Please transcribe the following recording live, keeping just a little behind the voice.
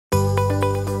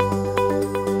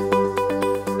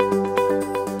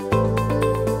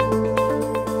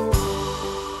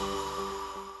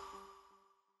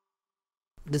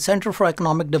Center for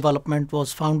Economic Development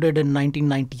was founded in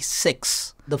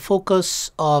 1996. The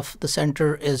focus of the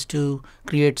center is to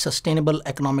create sustainable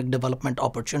economic development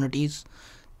opportunities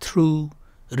through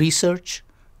research,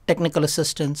 technical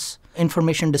assistance,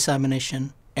 information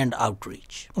dissemination, and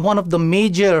outreach. One of the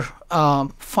major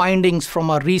findings from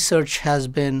our research has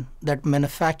been that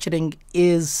manufacturing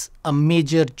is a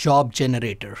major job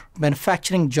generator.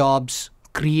 Manufacturing jobs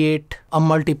create a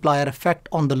multiplier effect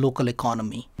on the local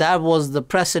economy. That was the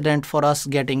precedent for us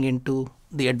getting into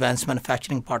the Advanced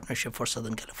Manufacturing Partnership for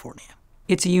Southern California.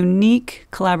 It's a unique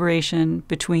collaboration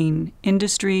between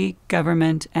industry,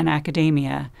 government, and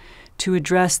academia to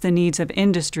address the needs of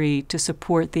industry to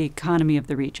support the economy of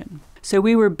the region. So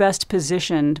we were best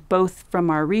positioned, both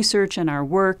from our research and our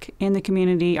work in the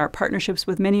community, our partnerships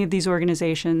with many of these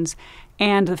organizations,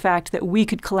 and the fact that we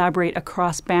could collaborate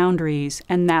across boundaries,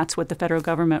 and that's what the federal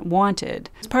government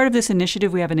wanted. As part of this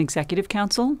initiative, we have an executive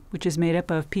council, which is made up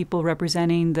of people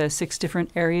representing the 6 different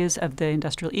areas of the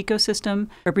industrial ecosystem,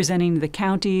 representing the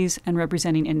counties, and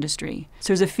representing industry. So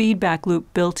there's a feedback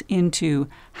loop built into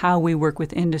how we work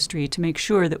with industry to make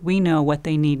sure that we know what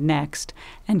they need next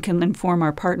and can inform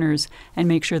our partners and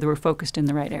make sure that we're focused in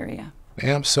the right area.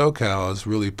 AMP SoCal has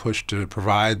really pushed to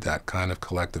provide that kind of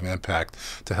collective impact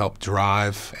to help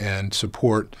drive and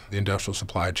support the industrial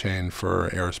supply chain for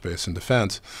aerospace and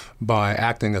defense by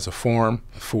acting as a forum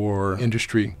for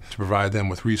industry to provide them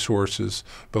with resources,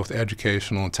 both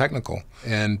educational and technical,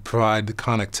 and provide the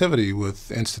connectivity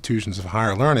with institutions of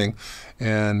higher learning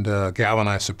and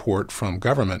galvanize support from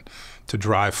government to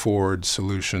drive forward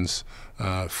solutions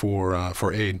for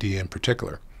A&D in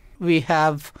particular. We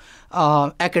have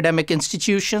academic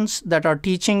institutions that are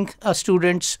teaching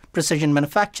students precision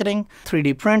manufacturing,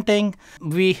 3D printing.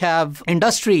 We have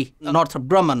industry, Northrop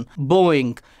Grumman,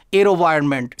 Boeing,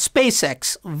 AeroVironment,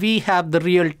 SpaceX. We have the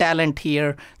real talent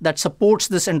here that supports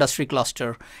this industry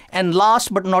cluster. And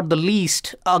last but not the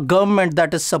least, a government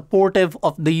that is supportive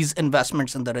of these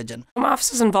investments in the region. My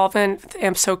office's involvement with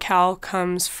AMP SoCal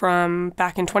comes from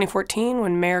back in 2014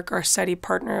 when Mayor Garcetti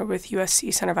partnered with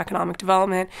USC Center of Economic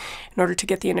Development in order to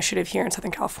get the initiative here in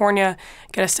Southern California,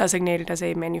 get us designated as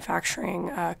a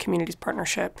manufacturing communities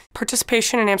partnership.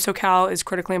 Participation in AMP SoCal is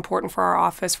critically important for our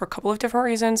office for a couple of different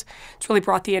reasons. It's really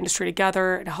brought the industry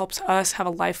together. It helps us have a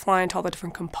lifeline to all the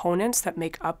different components that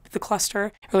make up the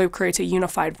cluster. It really creates a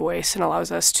unified voice and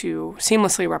allows us to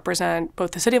seamlessly represent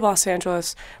both the city of Los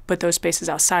Angeles, but those spaces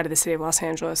outside of the city of Los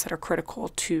Angeles that are critical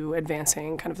to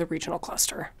advancing kind of the regional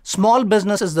cluster. Small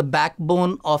business is the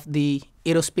backbone of the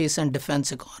aerospace and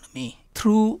defense economy.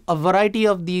 Through a variety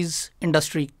of these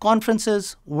industry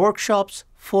conferences, workshops,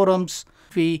 forums,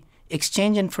 we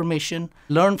exchange information,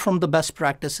 learn from the best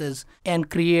practices, and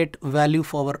create value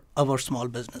for our small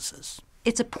businesses.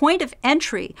 It's a point of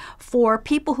entry for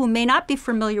people who may not be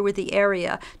familiar with the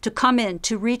area to come in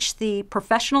to reach the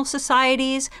professional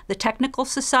societies, the technical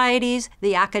societies,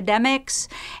 the academics,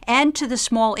 and to the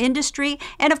small industry.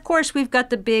 And of course, we've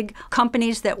got the big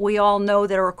companies that we all know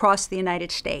that are across the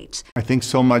United States. I think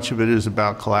so much of it is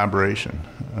about collaboration.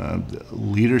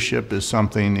 Leadership is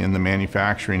something in the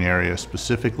manufacturing area,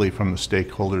 specifically from the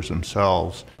stakeholders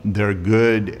themselves. They're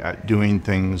good at doing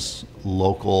things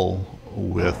local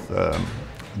with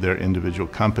their individual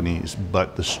companies,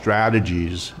 but the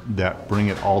strategies that bring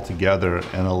it all together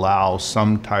and allow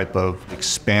some type of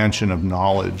expansion of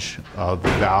knowledge of the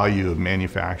value of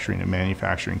manufacturing and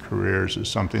manufacturing careers is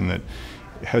something that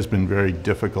has been very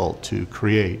difficult to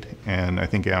create, and I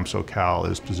think AMP SoCal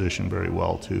is positioned very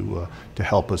well to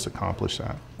help us accomplish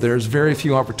that. There's very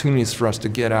few opportunities for us to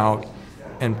get out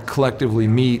and collectively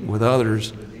meet with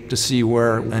others to see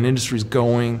where an industry's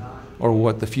going or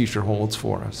what the future holds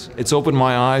for us. It's opened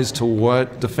my eyes to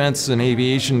what defense and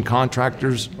aviation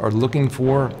contractors are looking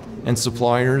for and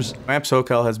suppliers. AMP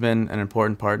SoCal has been an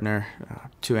important partner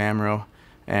to AMRO,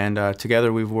 and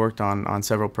together we've worked on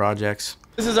several projects.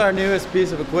 This is our newest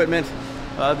piece of equipment.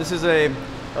 This is a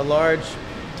large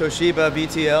Toshiba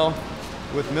VTL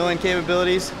with milling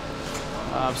capabilities.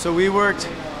 So we worked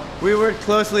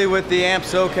closely with the AMP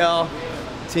SoCal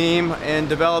team in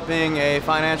developing a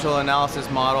financial analysis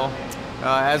model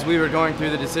as we were going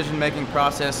through the decision-making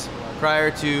process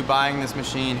prior to buying this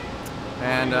machine.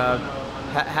 And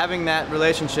having that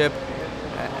relationship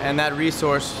and that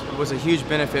resource was a huge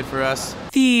benefit for us.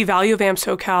 The value of AMP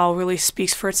SoCal really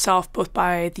speaks for itself, both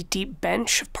by the deep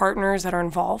bench of partners that are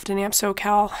involved in AMP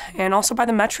SoCal and also by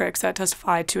the metrics that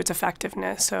testify to its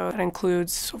effectiveness. So that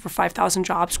includes over 5,000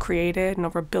 jobs created and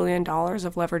over $1 billion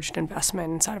of leveraged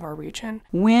investment inside of our region.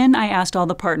 When I asked all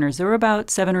the partners, there were about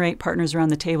 7 or 8 partners around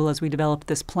the table as we developed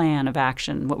this plan of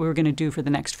action, what we were going to do for the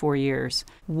next 4 years.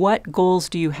 What goals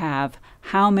do you have?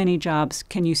 How many jobs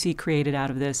can you see created out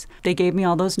of this? They gave me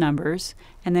all those numbers,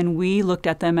 and then we looked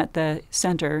at them at the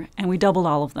center, and we doubled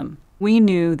all of them. We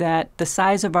knew that the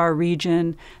size of our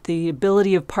region, the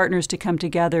ability of partners to come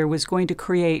together was going to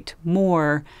create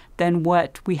more than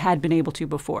what we had been able to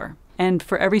before. And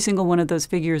for every single one of those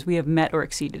figures, we have met or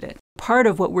exceeded it. Part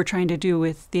of what we're trying to do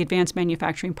with the Advanced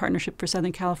Manufacturing Partnership for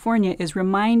Southern California is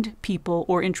remind people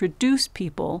or introduce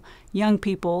people, young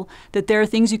people, that there are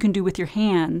things you can do with your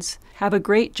hands, have a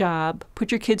great job,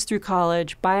 put your kids through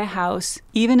college, buy a house,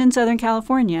 even in Southern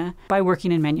California, by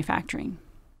working in manufacturing.